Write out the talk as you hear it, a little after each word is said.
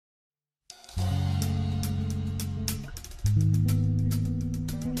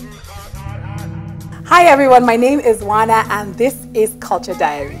Hi everyone, my name is Wana and this is Culture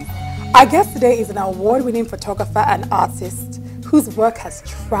Diaries. Our guest today is an award-winning photographer and artist whose work has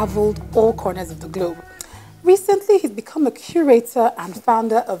traveled all corners of the globe. Recently, he's become a curator and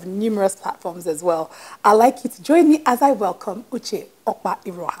founder of numerous platforms as well. I'd like you to join me as I welcome Uche Okpa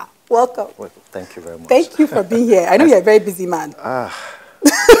Iroha. Welcome. Well, thank you very much. Thank you for being here. I know you're a very busy man. Well,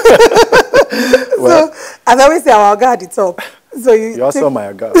 so, as I always say, our guy at the top. So you're also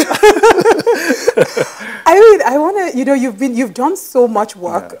my girl. I mean, I want to, you've done so much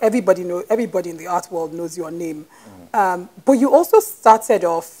work. Yeah. Everybody in the art world knows your name. But you also started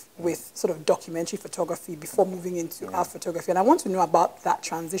off with sort of documentary photography before moving into art photography. And I want to know about that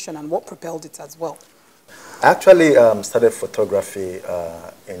transition and what propelled it as well. I actually started photography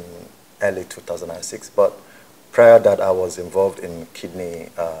in early 2006, but prior to that I was involved in kidney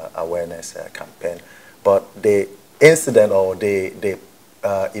awareness campaign. But the incident or the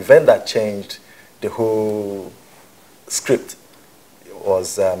event that changed the whole script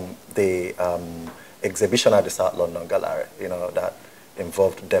was the exhibition at the South London Gallery, that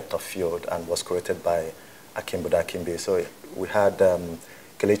involved depth of field and was created by Akimboda Akimbe. So we had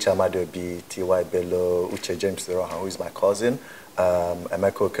Kelechi Amadeobi, T.Y. Bello, Uche Okpa Iroha, who is my cousin,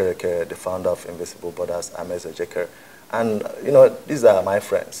 Emeka Okereke, the founder of Invisible Borders, Ameze Jeker. And, these are my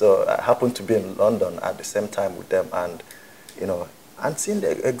friends. So I happened to be in London at the same time with them. And, and seeing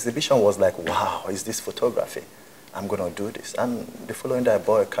the exhibition was like, wow, is this photography? I'm going to do this. And the following day, I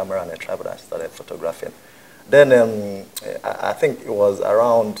bought a camera and a tripod and started photographing. Then I think it was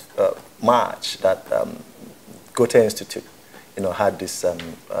around March that Goethe Institute, had this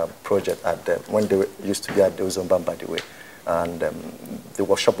project at when they used to be at the Ozomban, by the way. And the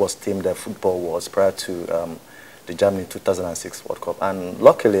workshop was themed, the football was prior to the Germany 2006 World Cup. And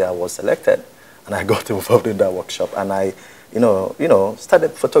luckily, I was selected, and I got involved in that workshop. And I,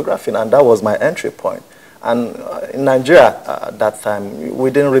 started photographing, and that was my entry point. And in Nigeria at that time, we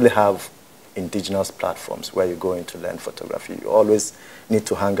didn't really have indigenous platforms where you go in to learn photography. You always need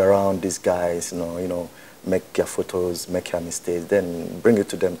to hang around these guys, make your photos, make your mistakes, then bring it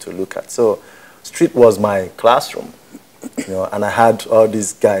to them to look at. So street was my classroom, and I had all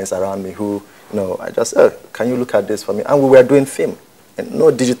these guys around me who, I just said, oh, can you look at this for me? And we were doing film, and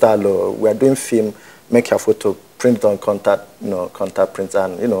no digital, we were doing film, make your photo, print it on contact prints,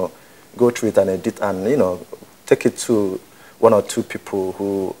 and, go through it and edit and, take it to one or two people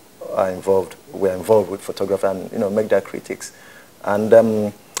who were involved with photography and, make their critiques. And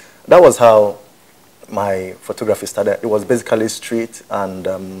that was how my photography started. It was basically street, and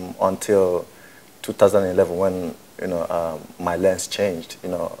until 2011 when, my lens changed.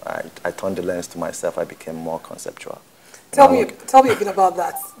 I turned the lens to myself. I became more conceptual. Tell me a bit about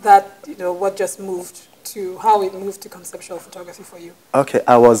that, what just moved to, how it moved to conceptual photography for you. Okay,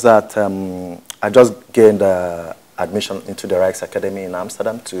 I was at, I just gained admission into the Rijks Academy in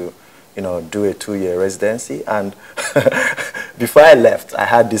Amsterdam to, do a 2-year residency. And before I left, I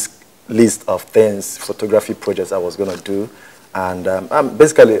had this list of things, photography projects I was going to do. And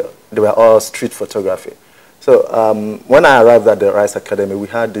basically, they were all street photography. So when I arrived at the Rijks Academy, we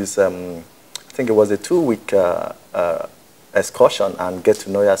had this, I think it was a 2-week excursion and get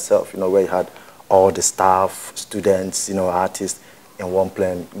to know yourself, where you had all the staff, students, artists in one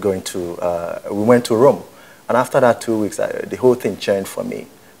plane going to, we went to Rome. And after that 2 weeks, the whole thing changed for me.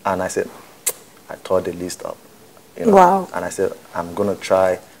 And I said, I tore the list up. Wow. And I said, I'm going to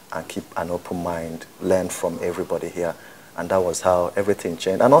try and keep an open mind, learn from everybody here. And that was how everything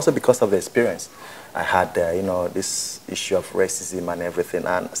changed. And also because of the experience I had there, this issue of racism and everything.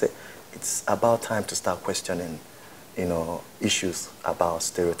 And I said, it's about time to start questioning, issues about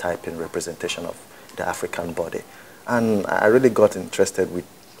stereotyping, representation of the African body. And I really got interested with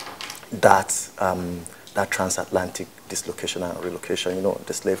that, that transatlantic dislocation and relocation,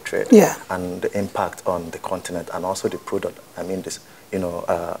 the slave trade, and the impact on the continent, and also the product,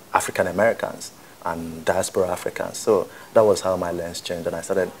 African Americans and diaspora Africans. So that was how my lens changed, and I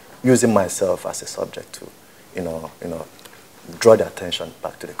started using myself as a subject to, draw the attention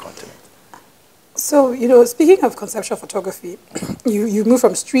back to the continent. So, speaking of conceptual photography, you moved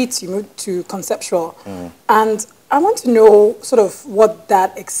from streets, you moved to conceptual. And I want to know sort of what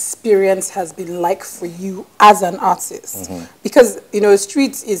that experience has been like for you as an artist. Because,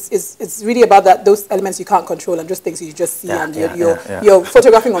 streets is really about those elements you can't control and just things you just see and you're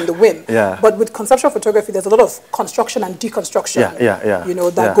photographing on the whim. But with conceptual photography, there's a lot of construction and deconstruction,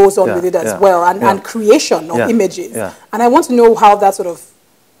 that goes on with it as well, and creation of images. And I want to know how that sort of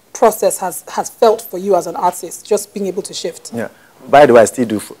process has felt for you as an artist, just being able to shift. By the way, I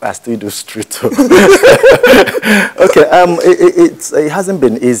still do street too. Okay, it hasn't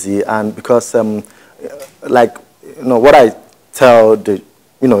been easy, and because like, what I tell the,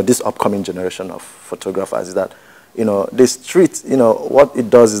 this upcoming generation of photographers is that, the street, what it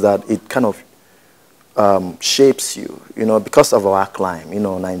does is that it kind of shapes you, because of our climate,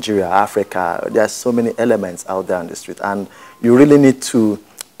 Nigeria, Africa, there's so many elements out there on the street, and you really need to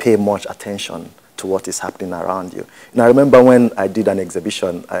pay much attention to what is happening around you. I remember when I did an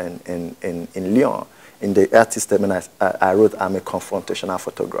exhibition in Lyon, in the artist statement, I wrote, I'm a confrontational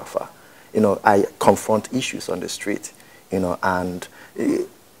photographer. I confront issues on the street, and,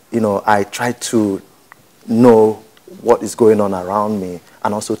 I try to know what is going on around me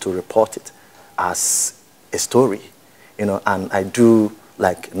and also to report it as a story, and I do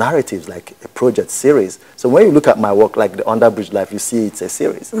like narratives, like a project series. So when you look at my work, like the Underbridge Life, you see it's a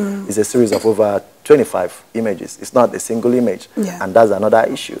series. It's a series of over 25 images. It's not a single image, and that's another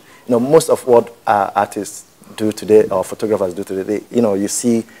issue. Most of what artists do today, or photographers do today, you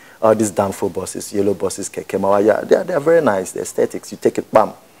see these Danfo buses, yellow buses, Kekemawa, they're very nice, the aesthetics. You take it,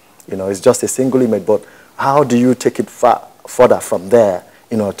 bam, it's just a single image, but how do you take it further from there,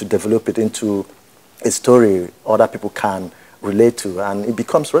 to develop it into a story other people can relate to, and it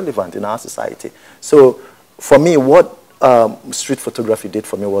becomes relevant in our society. So for me, what street photography did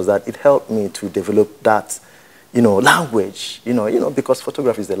for me was that it helped me to develop that, language, because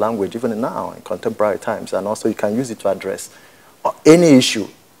photography is the language even now in contemporary times, and also you can use it to address any issue.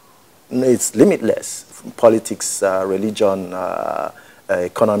 It's limitless, politics, religion,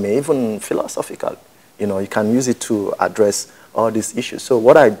 economy, even philosophical. You can use it to address all these issues. So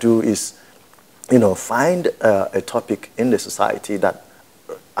what I do is, find a topic in the society that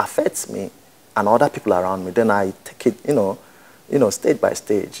affects me and other people around me. Then I take it, stage by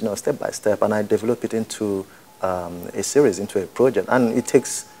stage, step by step, and I develop it into a series, into a project. And it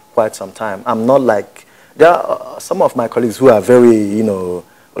takes quite some time. I'm not like, there are some of my colleagues who are very,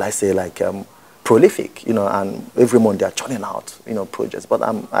 prolific, and every month they're churning out, projects. But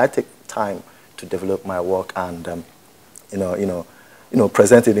I take time to develop my work and,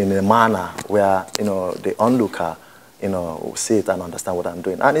 present it in a manner where, the onlooker, will see it and understand what I'm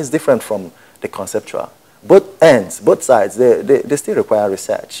doing. And it's different from the conceptual. Both ends, both sides, they still require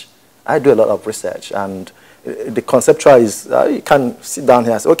research. I do a lot of research, and the conceptual is, you can sit down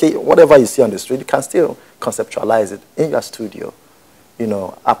here and say, okay, whatever you see on the street, you can still conceptualize it in your studio.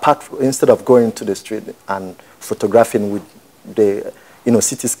 Instead of going to the street and photographing with the,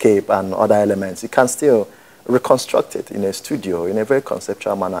 cityscape and other elements, you can still reconstruct it in a studio in a very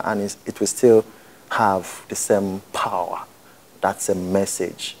conceptual manner, and it will still have the same power, that same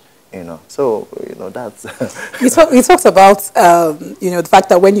message, So, that's... You talked about, the fact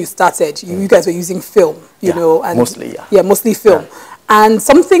that when you started, you guys were using film, and mostly, Yeah, mostly film. Yeah. And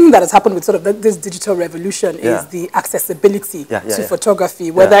something that has happened with sort of this digital revolution is the accessibility to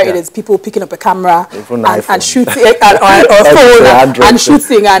photography, whether it is people picking up a camera and shooting, or phone and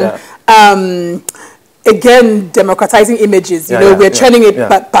shooting, and again, democratizing images. We're training it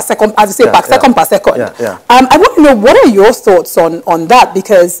per second, as you say, second per second. I want to know, what are your thoughts on that?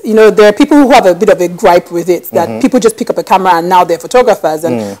 Because, there are people who have a bit of a gripe with it, that people just pick up a camera and now they're photographers,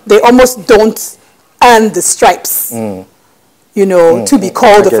 and they almost don't earn the stripes. To be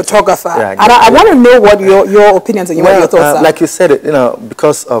called a photographer. And I want to know what your opinions and what your thoughts are. Like you said,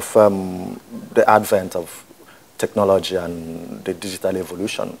 because of the advent of technology and the digital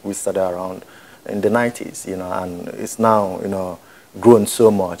evolution, we started around in the 90s, and it's now, grown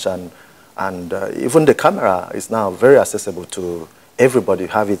so much, and even the camera is now very accessible to everybody. You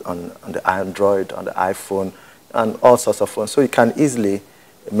have it on the Android, on the iPhone, and all sorts of phones. So you can easily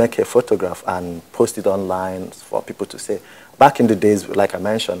make a photograph and post it online for people to see. Back in the days, like I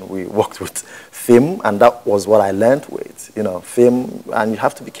mentioned, we worked with film, and that was what I learned with, film, and you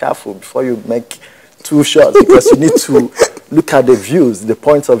have to be careful before you make 2 shots, because you need to look at the views, the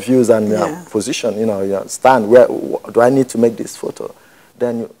points of views, and your position, your stand. Where do I need to make this photo?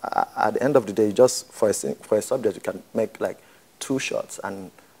 Then at the end of the day, just for a subject, you can make like 2 shots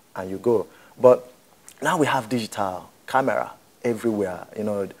and you go. But now we have digital camera everywhere,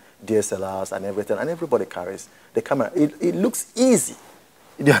 DSLRs and everything, and everybody carries the camera. It looks easy.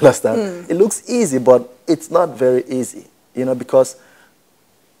 Do you understand? It looks easy, but it's not very easy, because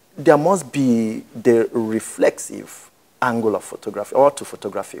there must be the reflexive angle of photography, or to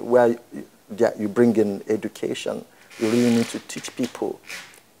photography, where you bring in education. You really need to teach people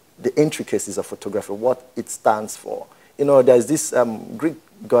the intricacies of photography, what it stands for. There's this Greek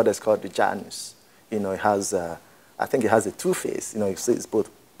goddess called the Janus. It has, I think it has a 2-face. You see it's both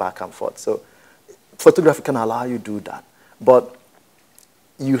back and forth. So photography can allow you to do that. But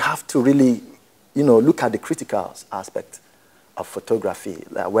you have to really, look at the critical aspect of photography,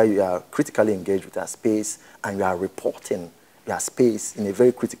 like where you are critically engaged with your space and you are reporting your space in a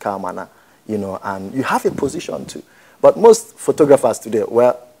very critical manner, you know, and you have a position too. But most photographers today,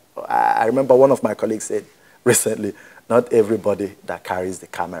 well, I remember one of my colleagues said recently, not everybody that carries the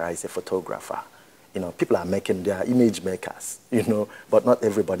camera is a photographer. You know, people are making their image makers, you know, but not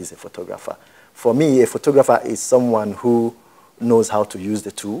everybody is a photographer. For me, a photographer is someone who knows how to use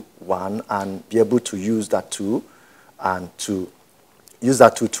the tool, one, and be able to use that tool and to use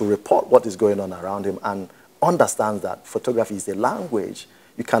that tool to report what is going on around him and understands that photography is a language.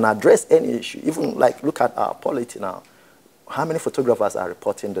 You can address any issue, even like look at our polity now. How many photographers are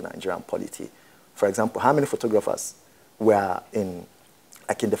reporting the Nigerian polity? For example, how many photographers were in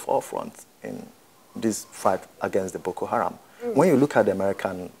the forefront in this fight against the Boko Haram? When you look at the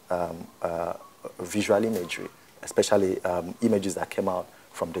American visual imagery, especially images that came out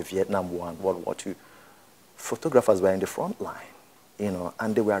from the Vietnam War and World War II, photographers were in the front line, you know,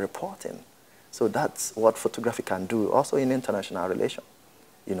 and they were reporting. So that's what photography can do, also in international relations.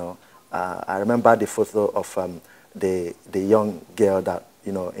 You know, I remember the photo of the young girl that,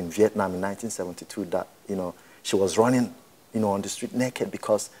 you know, in Vietnam in 1972 that, you know, she was running, you know, on the street naked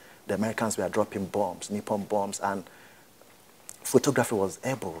because the Americans were dropping bombs, napalm bombs, and photography was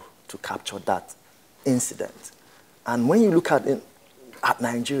able to capture that incident. And when you look at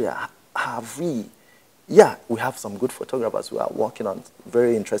Nigeria, we have some good photographers who are working on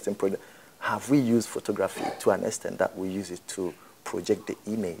very interesting projects. Have we used photography to an extent that we use it to project the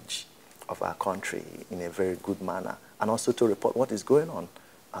image of our country in a very good manner and also to report what is going on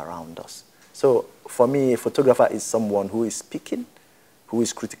around us? So for me, a photographer is someone who is speaking, who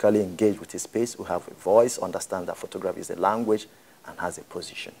is critically engaged with his space, who have a voice, understands that photography is a language and has a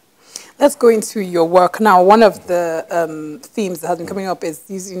position. Let's go into your work now. One of the themes that has been coming up is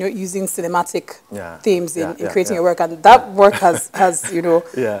using cinematic themes in creating your work, and that work has you know,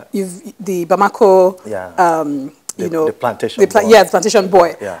 the Bamako the plantation boy. the plantation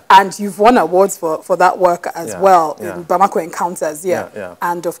boy, and you've won awards for that work as well in Bamako Encounters,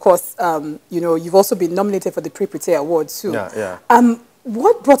 and of course, you know, you've also been nominated for the Prix Award too.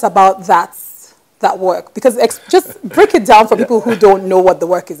 What brought about that work? Because just break it down for people who don't know what the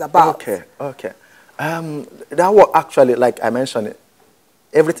work is about. Okay. That work actually, like I mentioned,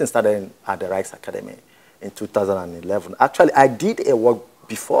 everything started at the Rice Academy in 2011. Actually, I did a work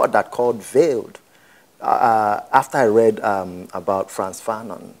before that called Veiled. After I read about Frantz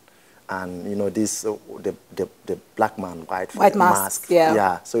Fanon and, you know, this the black man, white mask.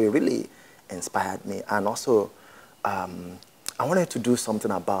 So it really inspired me. And also, I wanted to do something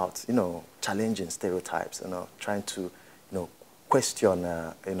about, you know, challenging stereotypes, you know, trying to, you know, question,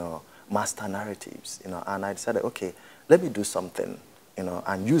 you know, master narratives, you know, and I decided, okay, let me do something, you know,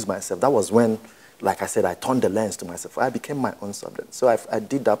 and use myself. That was when, like I said, I turned the lens to myself. I became my own subject. So I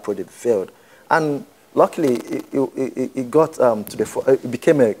did that project, Failed. And luckily, it got it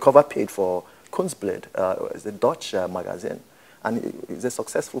became a cover page for Kunstblad, it's a Dutch magazine, and it's a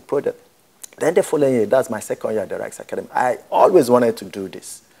successful project. Then the following year, that's my second year at the Rice Academy, I always wanted to do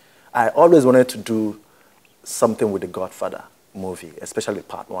this. I always wanted to do something with the Godfather movie, especially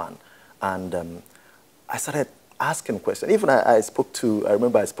part 1. And I started asking questions. Even I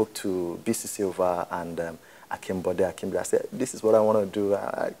remember I spoke to BC Silva and Akim. I said, this is what I want to do.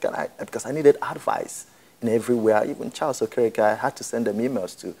 Because I needed advice in everywhere. Even Charles Okereke, I had to send them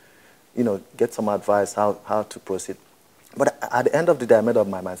emails to, you know, get some advice how to proceed. But at the end of the day, I made up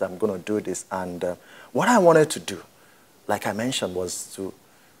my mind, I'm going to do this. And what I wanted to do, like I mentioned, was to,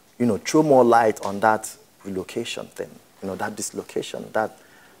 you know, throw more light on that relocation thing, you know, that dislocation, that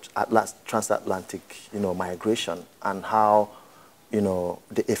at last transatlantic, you know, migration, and how, you know,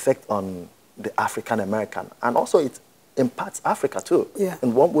 the effect on the African American, and also it impacts Africa too,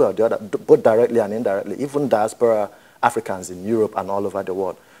 in one way or the other, both directly and indirectly, even diaspora Africans in Europe and all over the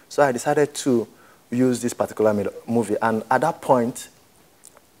world. So I decided to use this particular movie, and at that point,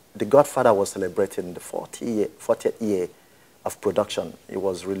 The Godfather was celebrating the 40th year of production. It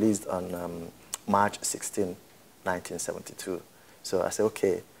was released on March 16, 1972. So I said,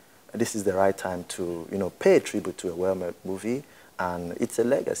 okay, this is the right time to, you know, pay tribute to a well-made movie, and it's a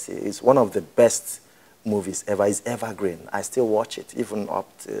legacy. It's one of the best movies ever. It's evergreen. I still watch it, even up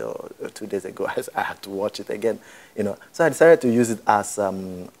to 2 days ago. I had to watch it again, you know. So I decided to use it as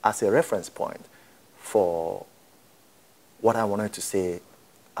a reference point for what I wanted to say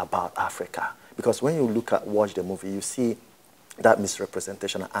about Africa. Because when you watch the movie, you see that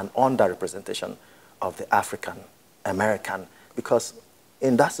misrepresentation and underrepresentation of the African American. Because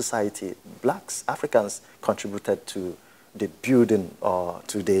in that society, blacks, Africans contributed to the building or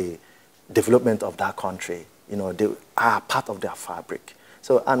to the development of that country, You know, they are part of their fabric.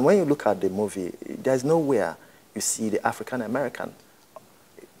 So, and when you look at the movie, there's nowhere you see the African American.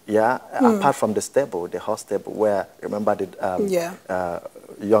 Yeah, apart from the stable, the horse stable, where, remember the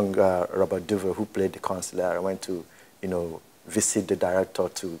young Robert Duvall, who played the consular, went to, you know, visit the director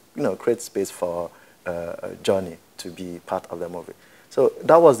to, you know, create space for Johnny to be part of the movie. So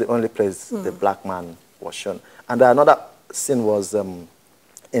that was the only place the black man was shown. And another scene was in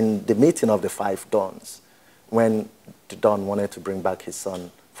the meeting of the Five Dons, when the Don wanted to bring back his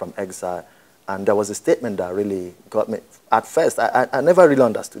son from exile. And there was a statement that really got me. At first, I never really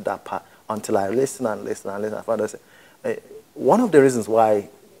understood that part until I listened and listened and listened. I found out, one of the reasons why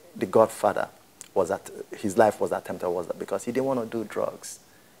the Godfather was that his life was attempted was that because he didn't want to do drugs,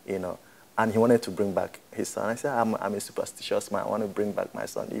 you know, and he wanted to bring back his son. I said, I'm a superstitious man. I want to bring back my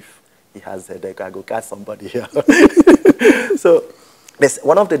son. If he has a headache, I go catch somebody here. So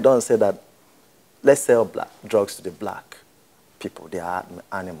one of the dons said that, let's sell drugs to the black people. They are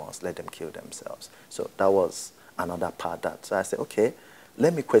animals. Let them kill themselves. So that was another part that. So I said, okay,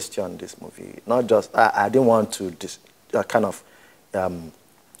 let me question this movie. Not just, I didn't want to kind of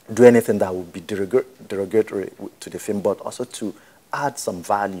do anything that would be derogatory to the film, but also to add some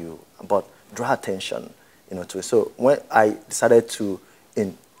value, but draw attention, you know, to it. So when I decided to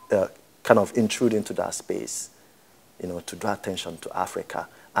kind of intrude into that space, you know, to draw attention to Africa.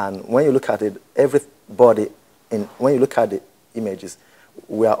 And when you look at it, everybody, when you look at the images,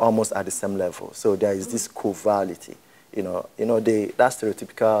 we are almost at the same level. So there is this covality, you know, that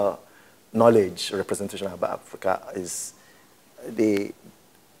stereotypical knowledge representation about Africa is the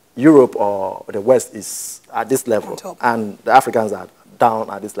Europe or the West is at this level, and the Africans are down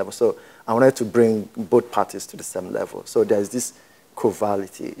at this level. So I wanted to bring both parties to the same level. So there is this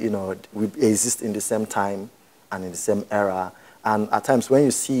covality, you know, we exist in the same time and in the same era. And at times when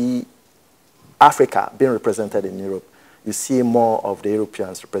you see Africa being represented in Europe, you see more of the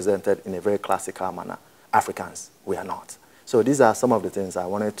Europeans represented in a very classical manner. Africans, we are not. So these are some of the things I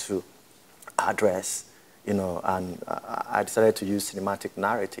wanted to address, you know, and I decided to use cinematic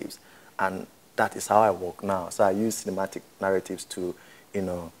narratives. And that is how I work now. So I use cinematic narratives to, you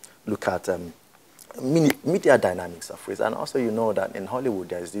know, look at media dynamics of race. And also, you know, that in Hollywood,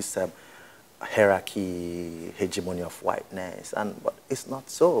 there's this hierarchy, hegemony of whiteness, but it's not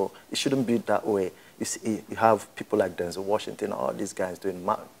so. It shouldn't be that way. You see, you have people like Denzel Washington, all these guys doing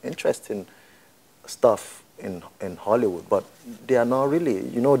interesting stuff in Hollywood, but they are not really,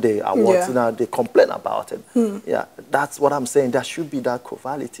 you know, they awards, you know, they complain about it. Yeah, that's what I'm saying. There should be that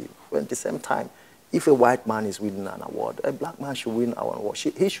covality. When at the same time, if a white man is winning an award, a black man should win an award.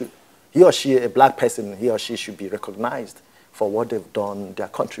 He or she, a black person, he or she should be recognized for what they've done, their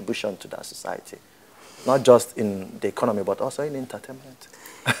contribution to that society. Not just in the economy, but also in entertainment.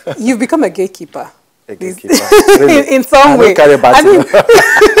 You've become a gatekeeper. A gatekeeper. Really? in some way. I mean,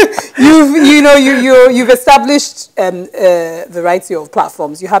 you've established a variety of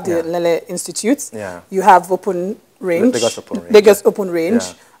platforms. You have the Lele Institute. Yeah. You have Open Range. Lagos Open Range.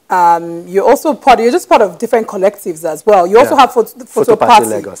 You're just part of different collectives as well. You also have Photo Party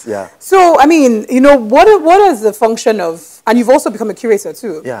Lagos, So, I mean, you know, what is the function of, and you've also become a curator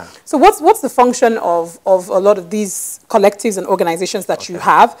too. Yeah. So what's the function of a lot of these collectives and organizations that you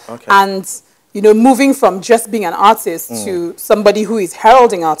have? And, you know, moving from just being an artist to somebody who is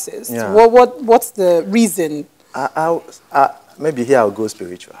heralding artists. Yeah. What's the reason? Maybe here I'll go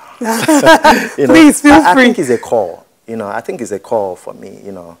spiritual. You know, Please, feel free. I think it's a call. You know, I think it's a call for me,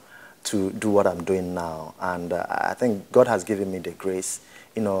 you know, to do what I'm doing now. And I think God has given me the grace,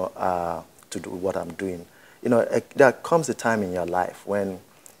 you know, to do what I'm doing. You know, there comes a time in your life when,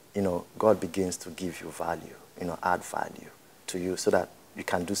 you know, God begins to give you value, you know, add value to you so that you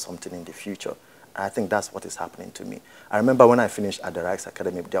can do something in the future. And I think that's what is happening to me. I remember when I finished at the Rice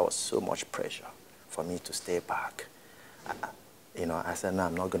Academy, there was so much pressure for me to stay back. You know, I said, no,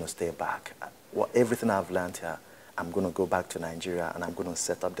 I'm not going to stay back. Everything I've learned here, I'm going to go back to Nigeria and I'm going to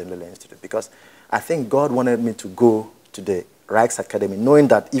set up the Lele Institute. Because I think God wanted me to go to the Rice Academy, knowing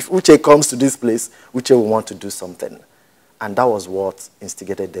that if Uche comes to this place, Uche will want to do something. And that was what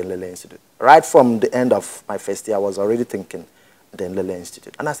instigated the Lele Institute. Right from the end of my first year, I was already thinking the Lele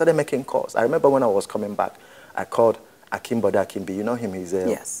Institute. And I started making calls. I remember when I was coming back, I called Akimbode Akimbi. You know him, he's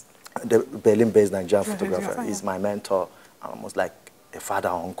the Berlin-based Nigerian photographer. He's my mentor, almost like a father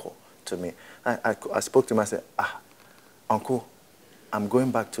or uncle to me. I spoke to him, I said, Uncle, I'm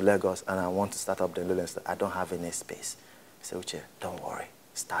going back to Lagos and I want to start up the Lele Institute. I don't have any space. He said, Uche, don't worry,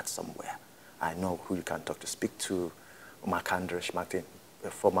 start somewhere. I know who you can talk to. Speak to Umar Kandrish Martin, a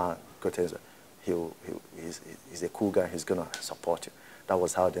former Gotenzo. He's a cool guy, he's going to support you. That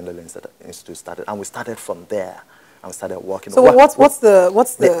was how the Nlele Institute started. And we started from there. And we started working. So what's the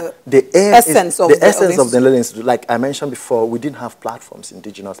essence of the Nlele Institute? Like I mentioned before, we didn't have platforms,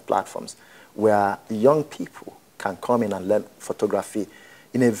 indigenous platforms, where young people can come in and learn photography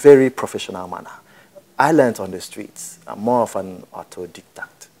in a very professional manner. I learned on the streets. I'm more of an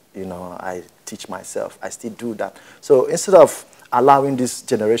autodidact. You know, I teach myself. I still do that. So instead of allowing this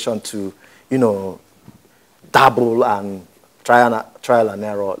generation to, you know, dabble and trial and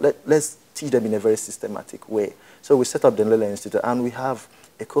error, let's teach them in a very systematic way. So we set up the Nlele Institute, and we have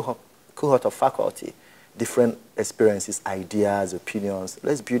a cohort of faculty, different experiences, ideas, opinions.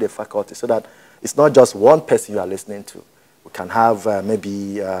 Let's build a faculty so that it's not just one person you are listening to. We can have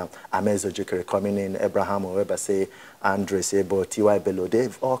maybe Amezo Jekere coming in, Abraham Owebase, Andre Sebo, T.Y. Bello.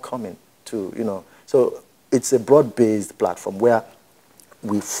 They've all come in too, you know. So it's a broad-based platform where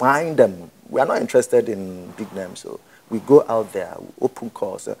we find them. We are not interested in big names, so we go out there, we open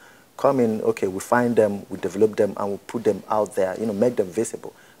calls, come in, okay, we find them, we develop them, and we put them out there, you know, make them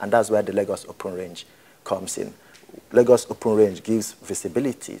visible. And that's where the Lagos Open Range comes in. Lagos Open Range gives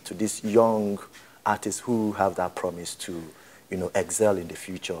visibility to these young artists who have that promise to, you know, excel in the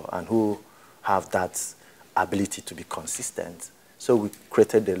future and who have that ability to be consistent. So we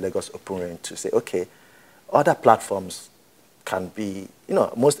created the Lagos Open Range to say, okay, other platforms can be, you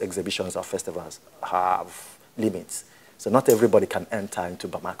know, most exhibitions or festivals have limits. So not everybody can enter into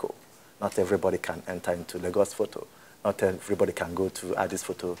Bamako. Not everybody can enter into Lagos Photo. Not everybody can go to Addis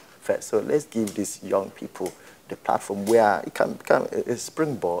Photo Fest. So let's give these young people the platform where it can become a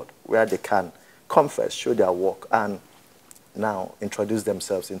springboard, where they can come first, show their work, and now introduce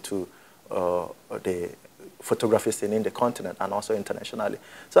themselves into the photography scene in the continent and also internationally.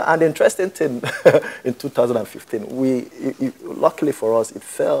 So, and the interesting thing, in 2015, luckily for us, it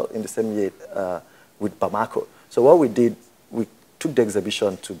fell in the same year with Bamako. So what we did, we took the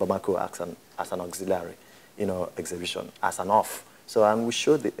exhibition to Bamako as an auxiliary, you know, exhibition, as an off. So, and we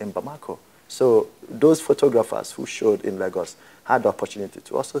showed it in Bamako. So those photographers who showed in Lagos had the opportunity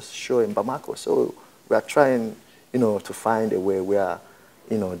to also show in Bamako. So we are trying, you know, to find a way where,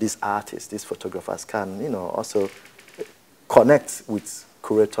 you know, these artists, these photographers can, you know, also connect with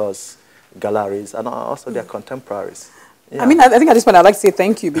curators, galleries, and also their contemporaries. Yeah. I mean, I think at this point I'd like to say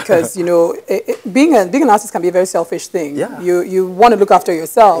thank you because, you know, being an artist can be a very selfish thing. Yeah. You want to look after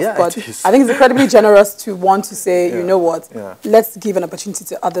yourself, yeah, but I think it's incredibly generous to want to say, yeah. you know what, yeah. let's give an opportunity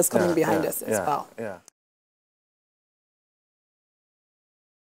to others coming yeah. behind yeah. us as yeah. well. Yeah.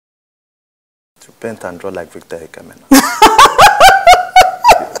 To paint and draw like Victor Ekamena.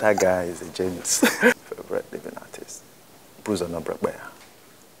 That guy is a genius. Favorite living artist. Bruce Onobrakbeya.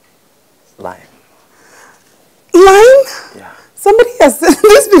 Lime. Lime? Yeah. Somebody has said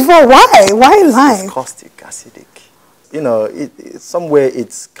this before. Why? Why lime? It's caustic, acidic. You know, somewhere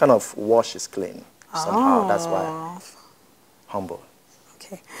it's kind of washes clean. Somehow, that's why. Humble.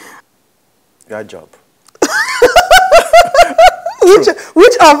 Okay. Your job.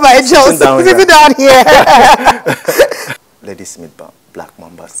 Which of my jobs? Sitting down here. Lady Smith, Black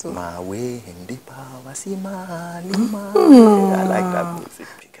Mamba. So. My way in the power, I like that music.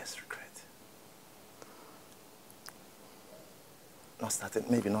 Biggest regret.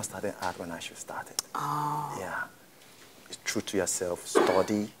 Maybe not starting art when I should start it. Oh. Yeah. Be true to yourself,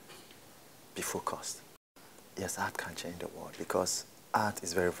 study, be focused. Yes, art can change the world because art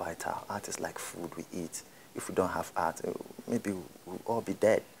is very vital. Art is like food we eat. If we don't have art, maybe we'll all be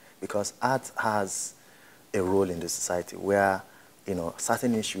dead because art has a role in the society where, you know,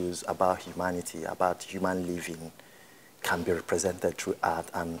 certain issues about humanity, about human living can be represented through art,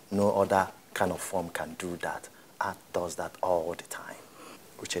 and no other kind of form can do that. Art does that all the time.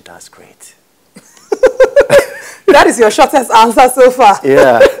 Uche, that's great. That is your shortest answer so far.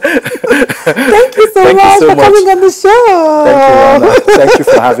 Yeah. Thank you so much for coming on the show. Thank you, Rana. Thank you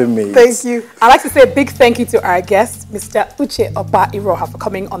for having me. Thank you. I'd like to say a big thank you to our guest, Mr. Uche Okpa Iroha, for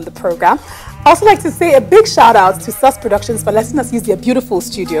coming on the program. I'd also like to say a big shout out to Sus Productions for letting us use their beautiful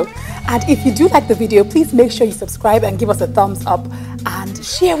studio. And if you do like the video, please make sure you subscribe and give us a thumbs up and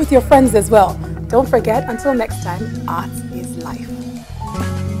share with your friends as well. Don't forget, until next time, art is life.